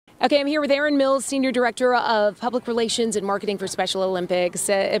Okay, I'm here with Erin Mills, Senior Director of Public Relations and Marketing for Special Olympics.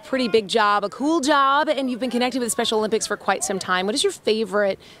 A pretty big job, a cool job, and you've been connected with the Special Olympics for quite some time. What is your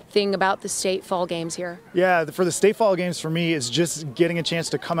favorite thing about the State Fall Games here? Yeah, for the State Fall Games for me is just getting a chance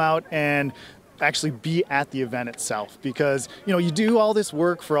to come out and actually be at the event itself, because you do all this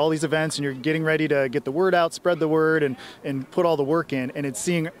work for all these events and you're getting ready to get the word out, spread the word, and put all the work in, and it's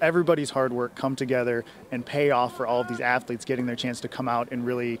seeing everybody's hard work come together and pay off for all of these athletes getting their chance to come out and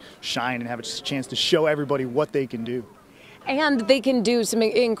really shine and have a chance to show everybody what they can do. And they can do some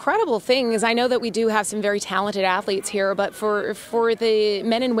incredible things. I know that we do have some very talented athletes here, but for the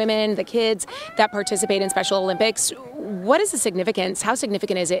men and women, the kids that participate in Special Olympics, what is the significance? How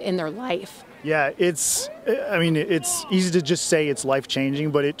significant is it in their life? Yeah, it's easy to just say it's life-changing,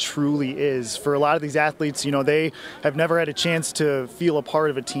 but it truly is. For a lot of these athletes, they have never had a chance to feel a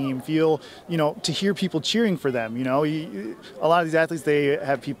part of a team, to hear people cheering for them. A lot of these athletes, they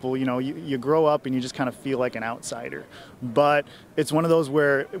have people, you grow up and you just kind of feel like an outsider. But it's one of those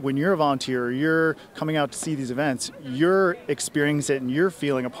where when you're a volunteer, or you're coming out to see these events, you're experiencing it and you're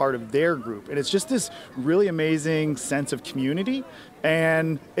feeling a part of their group. And it's just this really amazing sense of community,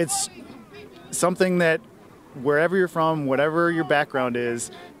 and it's something that wherever you're from, whatever your background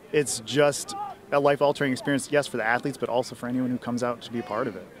is, it's just a life-altering experience, yes, for the athletes, but also for anyone who comes out to be a part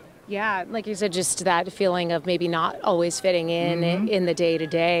of it. Yeah, like you said, just that feeling of maybe not always fitting in the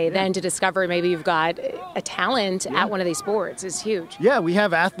day-to-day, then to discover maybe you've got a talent at one of these sports is huge. Yeah, we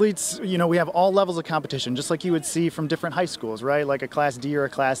have athletes, we have all levels of competition, just like you would see from different high schools, right? Like a Class D or a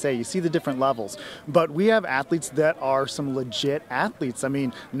Class A, you see the different levels. But we have athletes that are some legit athletes. I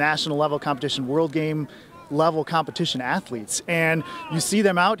mean, national level competition, world game level competition athletes, and you see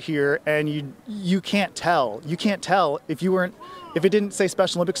them out here and you can't tell if it didn't say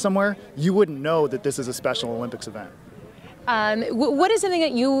Special Olympics somewhere, you wouldn't know that this is a Special Olympics event. What is something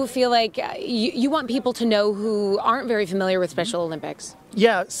that you feel like you want people to know who aren't very familiar with Special Olympics?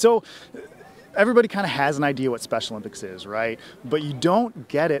 Yeah, so everybody kind of has an idea what Special Olympics is, right? But you don't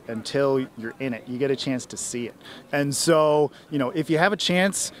get it until you're in it. You get a chance to see it. And so, if you have a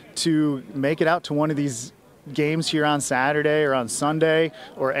chance to make it out to one of these games here on Saturday or on Sunday,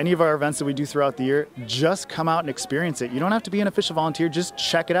 or any of our events that we do throughout the year, just come out and experience it. You don't have to be an official volunteer, just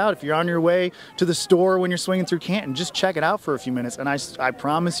check it out. If you're on your way to the store when you're swinging through Canton, just check it out for a few minutes, and I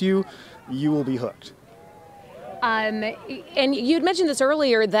promise you, you will be hooked. And you had mentioned this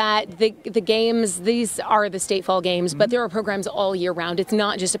earlier, that the games, these are the State Fall Games, but there are programs all year round. It's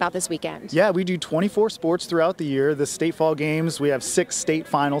not just about this weekend. Yeah, we do 24 sports throughout the year. The State Fall Games, we have 6 state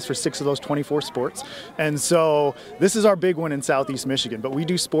finals for 6 of those 24 sports. And so this is our big one in Southeast Michigan. But we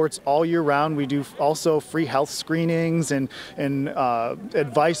do sports all year round. We do also free health screenings and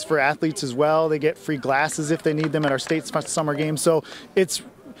advice for athletes as well. They get free glasses if they need them at our state summer games. So it's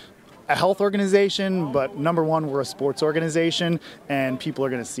a health organization, but number one, we're a sports organization, and people are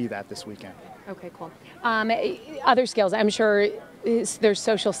going to see that this weekend. Okay, cool. Other skills, I'm sure there's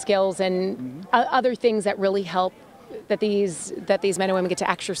social skills and other things that really help that these men and women get to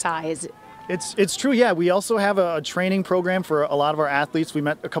exercise. It's true, yeah. We also have a training program for a lot of our athletes. We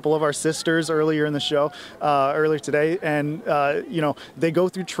met a couple of our sisters earlier in the show, earlier today, and they go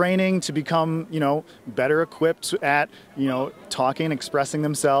through training to become better equipped at talking, expressing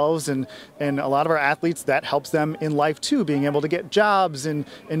themselves, and a lot of our athletes, that helps them in life too, being able to get jobs and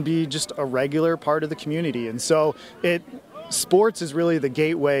be just a regular part of the community. And so sports is really the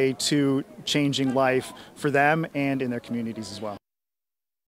gateway to changing life for them and in their communities as well.